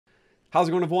How's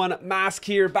it going, everyone? Mask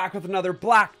here, back with another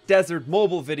Black Desert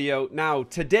mobile video. Now,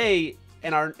 today,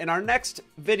 in our next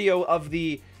video of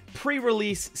the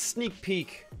pre-release sneak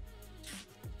peek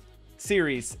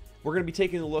series, we're going to be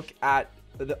taking a look at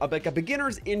like a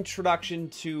beginner's introduction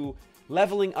to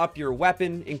leveling up your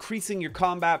weapon, increasing your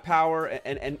combat power,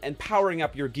 and powering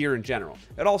up your gear in general.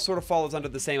 It all sort of follows under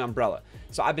the same umbrella.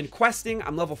 So I've been questing,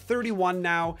 I'm level 31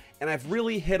 now, and I've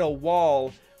really hit a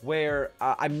wall where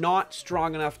I'm not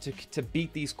strong enough to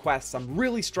beat these quests. I'm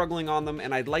really struggling on them,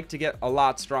 and I'd like to get a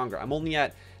lot stronger. I'm only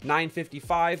at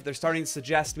 955. They're starting to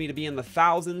suggest me to be in the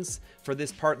thousands for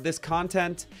this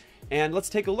content, and let's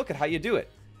take a look at how you do it.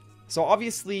 So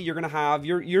obviously you're gonna have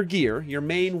your gear, your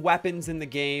main weapons in the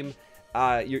game.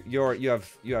 You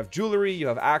have jewelry, you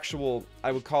have actual,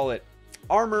 I would call it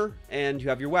armor, and you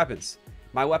have your weapons.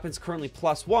 My weapon's currently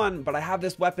 +1, but I have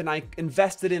this weapon I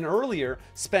invested in earlier,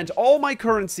 spent all my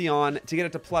currency on to get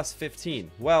it to +15.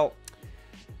 Well,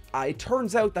 it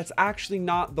turns out that's actually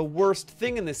not the worst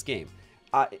thing in this game.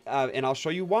 And I'll show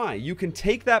you why. You can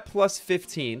take that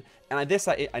 +15, and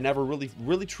I never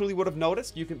really truly would have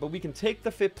noticed. But we can take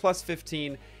the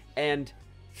 +15 and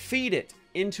feed it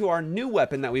into our new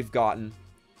weapon that we've gotten,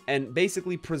 and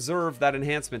basically preserve that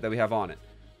enhancement that we have on it.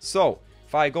 So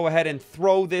if I go ahead and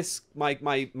throw this, my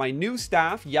new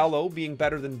staff, yellow being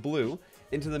better than blue,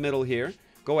 into the middle here,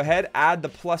 go ahead, add the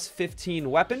 +15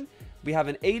 weapon, we have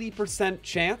an 80%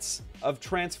 chance of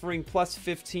transferring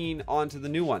 +15 onto the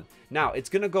new one. Now, it's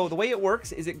going to go, the way it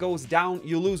works is it goes down,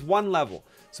 you lose 1 level.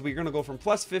 So we're going to go from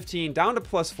 +15 down to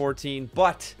 +14,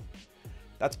 but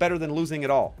that's better than losing it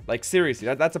all. Like,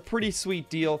 seriously, that's a pretty sweet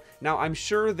deal. Now, I'm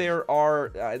sure there are,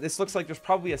 this looks like there's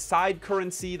probably a side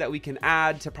currency that we can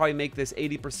add to probably make this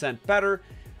 80% better.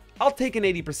 I'll take an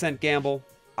 80% gamble.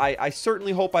 I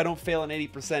certainly hope I don't fail an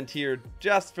 80% here,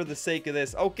 just for the sake of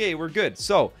this. Okay, we're good.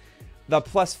 So, the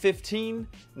 +15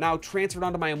 now transferred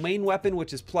onto my main weapon,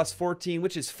 which is +14,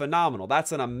 which is phenomenal.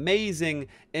 That's an amazing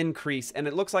increase. And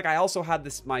it looks like I also had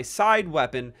my side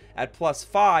weapon at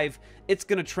 +5. It's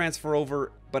going to transfer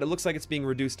over, but it looks like it's being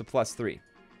reduced to +3.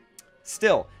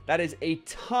 Still, that is a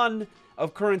ton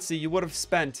of currency you would have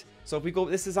spent. So if we go,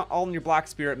 this is all in your Black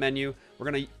Spirit menu.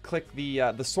 We're going to click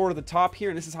the sword at the top here,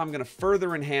 and this is how I'm going to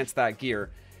further enhance that gear.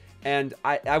 And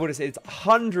I would have said it's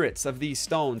hundreds of these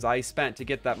stones I spent to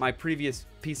get my previous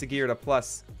piece of gear to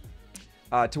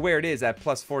where it is at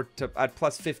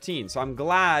 +15. So I'm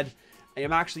glad I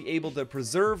am actually able to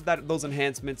preserve those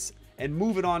enhancements and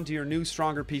move it on to your new,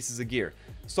 stronger pieces of gear.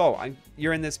 So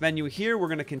you're in this menu here. We're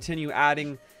going to continue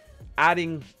adding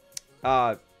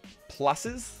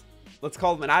pluses, let's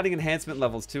call them, and adding enhancement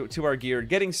levels to our gear,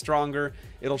 getting stronger.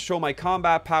 It'll show my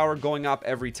combat power going up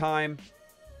every time.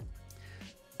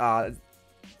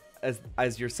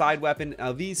 As your side weapon.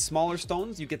 These smaller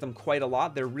stones, you get them quite a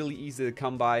lot. They're really easy to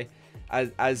come by.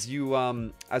 As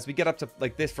we get up to,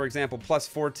 like this, for example,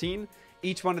 +14,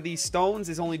 each one of these stones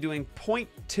is only doing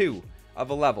 0.2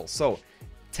 of a level. So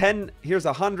 10, here's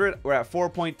 100, we're at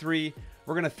 4.3.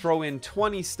 We're gonna throw in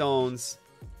 20 stones,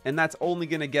 and that's only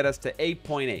gonna get us to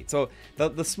 8.8. So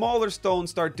the smaller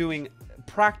stones start doing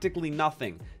practically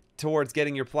nothing towards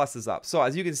getting your pluses up. So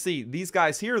as you can see, these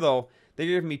guys here, though, they're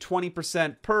giving me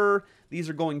 20% per. These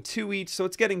are going 2 each, so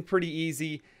it's getting pretty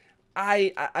easy.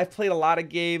 I've played a lot of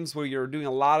games where you're doing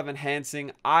a lot of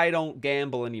enhancing. I don't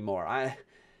gamble anymore.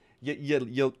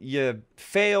 You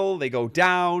fail, they go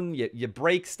down, you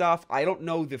break stuff. I don't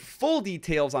know the full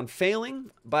details on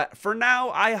failing, but for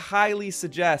now, I highly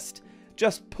suggest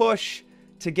just push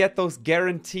to get those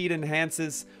guaranteed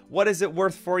enhances. What is it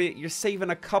worth for you? You're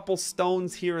saving a couple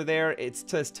stones here or there. It's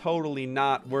just totally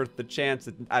not worth the chance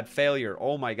at failure.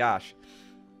 Oh my gosh.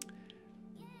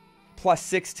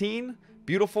 +16,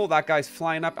 beautiful. That guy's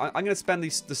flying up. I'm gonna spend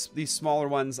these smaller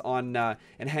ones on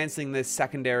enhancing this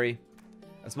secondary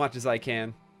as much as I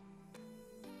can,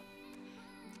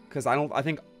 because I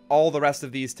think all the rest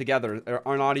of these together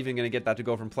are not even gonna get that to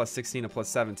go from +16 to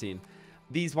 +17.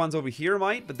 These ones over here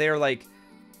might, but they're like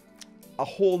a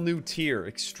whole new tier.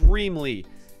 Extremely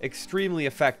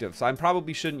effective. So I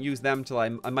probably shouldn't use them till I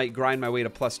might grind my way to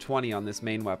 +20 on this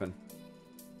main weapon.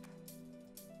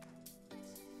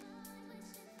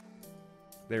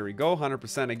 There we go,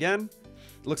 100% again.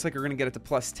 Looks like we're gonna get it to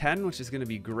 +10, which is gonna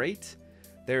be great.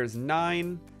 There's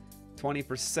 9,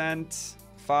 20%,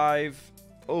 5,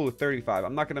 oh, 35.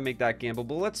 I'm not gonna make that gamble,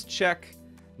 but let's check.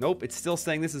 Nope, it's still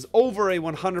saying this is over a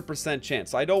 100%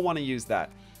 chance, so I don't want to use that.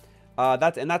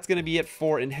 That's going to be it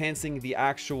for enhancing the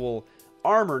actual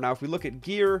armor. Now, if we look at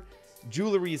gear,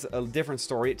 jewelry is a different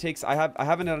story. It takes, I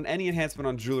haven't done any enhancement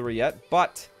on jewelry yet,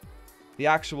 but the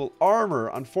actual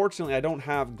armor, unfortunately, I don't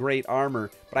have great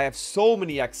armor, but I have so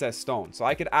many excess stones. So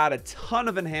I could add a ton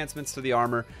of enhancements to the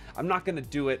armor. I'm not going to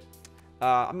do it.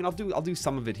 I mean, I'll do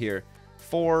some of it here.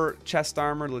 4 chest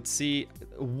armor. Let's see.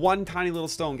 1 tiny little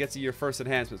stone gets you your first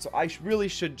enhancement. So I really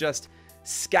should just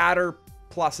scatter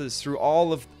pluses through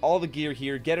all the gear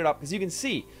here, get it up, because you can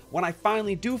see when I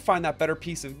finally do find that better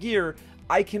piece of gear,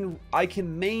 I can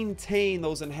maintain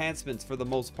those enhancements for the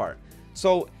most part.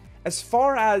 So as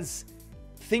far as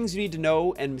things you need to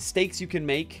know and mistakes you can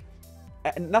make,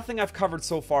 nothing I've covered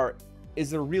so far is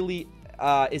there really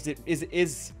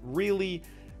is really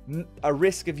a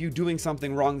risk of you doing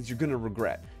something wrong that you're going to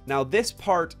regret. Now this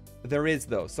part there is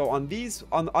though. So on these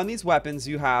weapons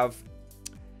you have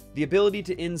the ability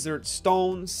to insert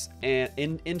stones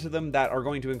into them that are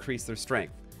going to increase their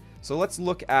strength. So let's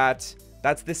look at,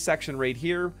 that's this section right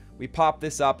here. We pop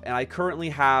this up and I currently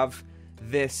have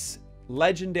this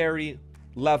legendary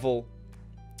level,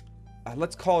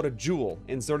 let's call it a jewel,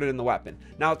 inserted in the weapon.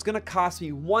 Now it's going to cost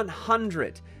me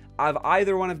 100 of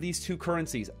either one of these 2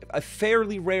 currencies, a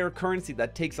fairly rare currency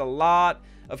that takes a lot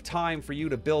of time for you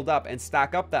to build up and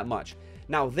stack up that much.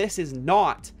 Now this is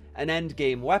not an end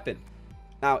game weapon.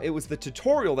 Now it was the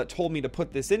tutorial that told me to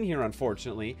put this in here,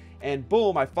 unfortunately, and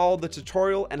boom, I followed the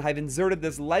tutorial and I've inserted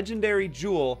this legendary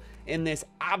jewel in this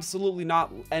absolutely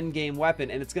not end game weapon,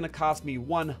 and it's going to cost me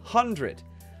 100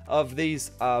 of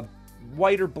these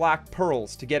white or black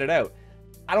pearls to get it out.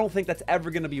 I don't think that's ever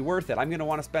going to be worth it. I'm going to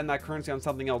want to spend that currency on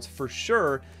something else for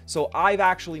sure. So I've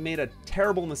actually made a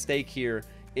terrible mistake here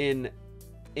in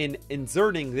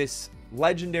inserting this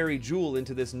legendary jewel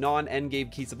into this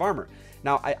non-endgame piece of armor.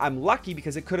 Now I'm lucky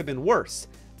because it could have been worse.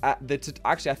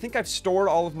 Actually, I think I've stored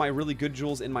all of my really good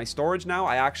jewels in my storage now.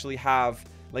 I actually have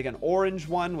like an orange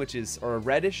one, or a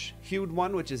reddish hued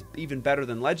one, which is even better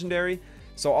than legendary.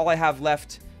 So all I have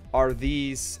left are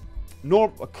these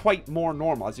quite more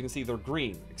normal. As you can see, they're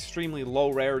green, extremely low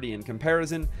rarity in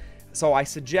comparison. So I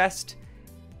suggest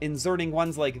inserting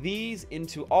ones like these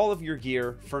into all of your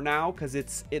gear for now, because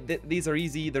these are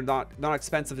easy. They're not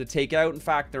expensive to take out. In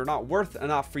fact, they're not worth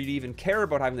enough for you to even care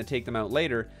about having to take them out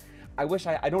later. I wish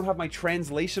I don't have my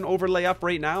translation overlay up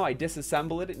right now. I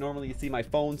disassemble it. Normally you see my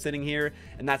phone sitting here,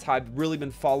 and that's how I've really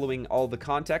been following all the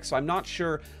context. So I'm not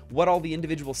sure what all the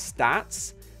individual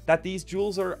stats that these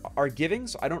jewels are giving,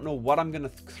 so I don't know what I'm going to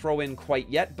throw in quite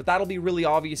yet, but that'll be really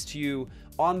obvious to you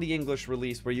on the English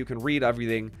release where you can read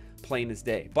everything plain as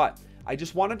day. But I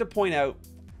just wanted to point out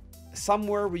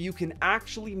somewhere where you can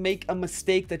actually make a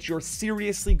mistake that you're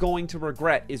seriously going to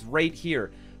regret is right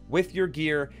here with your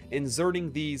gear,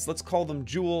 inserting these, let's call them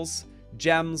jewels,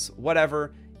 gems,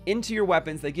 whatever, into your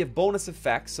weapons. They give bonus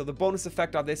effects. So the bonus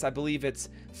effect on this, I believe it's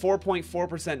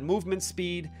 4.4% movement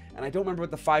speed, and I don't remember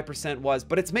what the 5% was,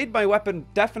 but it's made my weapon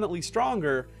definitely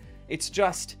stronger. It's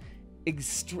just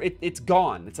it's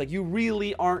gone. It's like you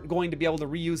really aren't going to be able to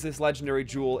reuse this legendary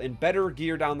jewel in better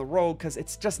gear down the road, because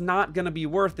it's just not going to be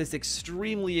worth this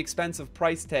extremely expensive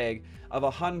price tag of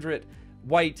 100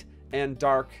 white and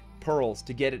dark pearls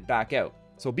to get it back out.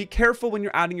 So be careful when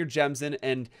you're adding your gems in,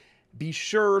 and be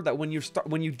sure that when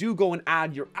you do go and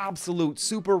add your absolute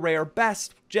super rare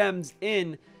best gems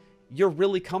in, you're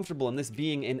really comfortable in this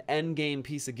being an end game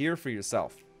piece of gear for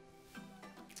yourself.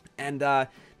 And that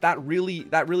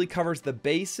really covers the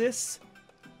basis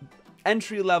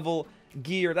entry level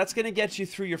gear. That's going to get you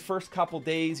through your first couple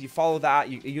days. You follow that,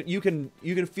 you can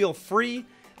feel free.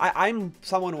 I'm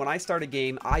someone, when I start a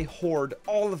game, I hoard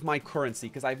all of my currency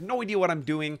because I have no idea what I'm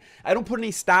doing. I don't put any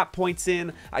stat points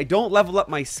in. I don't level up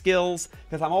my skills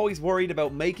because I'm always worried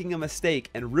about making a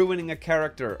mistake and ruining a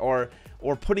character, or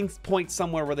putting points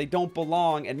somewhere where they don't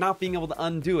belong and not being able to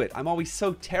undo it. I'm always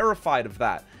so terrified of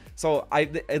that. So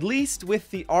at least with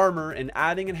the armor and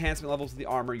adding enhancement levels to the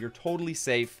armor, you're totally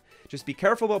safe. Just be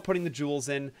careful about putting the jewels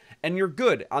in, and you're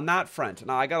good on that front.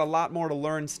 Now, I got a lot more to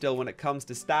learn still when it comes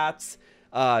to stats,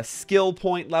 skill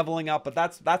point leveling up, but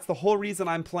that's the whole reason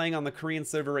I'm playing on the Korean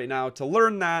server right now, to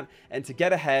learn that and to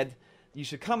get ahead. You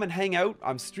should come and hang out.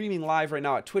 I'm streaming live right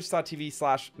now at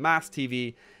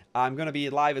twitch.tv/MasTV. I'm going to be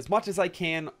live as much as I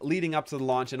can leading up to the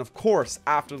launch, and of course,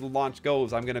 after the launch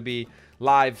goes, I'm going to be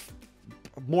live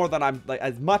more than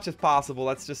as much as possible.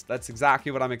 That's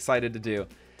exactly what I'm excited to do.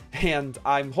 And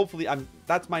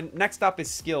that's my next up is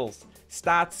skills,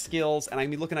 stats, skills, and I'm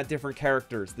gonna be looking at different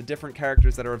characters, the different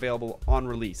characters that are available on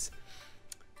release.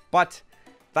 But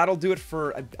that'll do it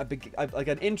for like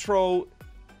an intro,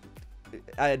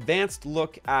 advanced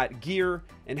look at gear,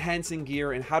 enhancing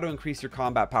gear, and how to increase your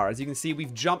combat power. As you can see,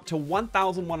 we've jumped to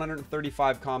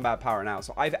 1,135 combat power now.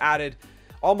 So I've added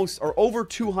almost or over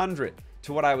 200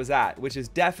 to what I was at, which is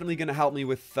definitely going to help me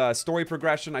with story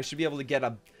progression. I should be able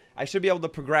to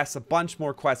progress a bunch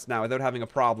more quests now without having a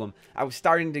problem. I was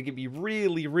starting to be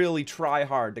really try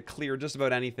hard to clear just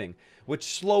about anything, which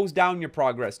slows down your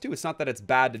progress too. It's not that it's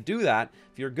bad to do that.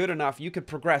 If you're good enough, you could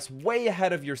progress way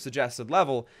ahead of your suggested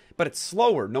level, but it's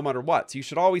slower no matter what. So you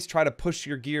should always try to push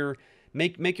your gear,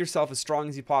 make yourself as strong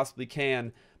as you possibly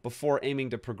can before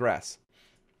aiming to progress.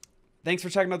 Thanks for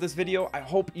checking out this video. I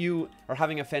hope you are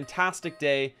having a fantastic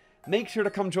day. Make sure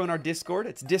to come join our Discord.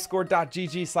 It's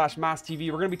discord.gg/MasTV.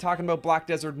 We're going to be talking about Black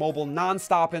Desert Mobile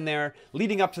non-stop in there,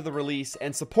 leading up to the release,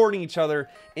 and supporting each other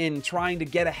in trying to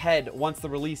get ahead once the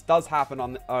release does happen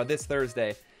on this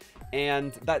Thursday.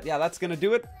 And that's going to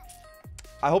do it.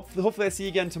 Hopefully I see you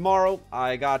again tomorrow.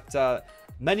 I got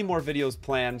many more videos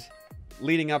planned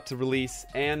leading up to release,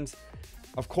 and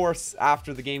of course,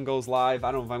 after the game goes live,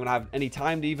 I don't know if I'm going to have any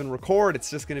time to even record. It's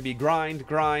just going to be grind.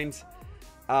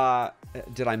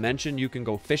 Did I mention you can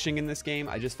go fishing in this game?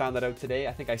 I just found that out today.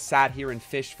 I think I sat here and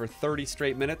fished for 30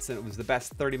 straight minutes, and it was the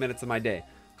best 30 minutes of my day.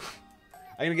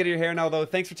 I'm going to get your hair now, though.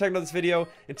 Thanks for checking out this video.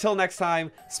 Until next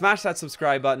time, smash that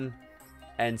subscribe button,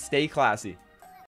 and stay classy.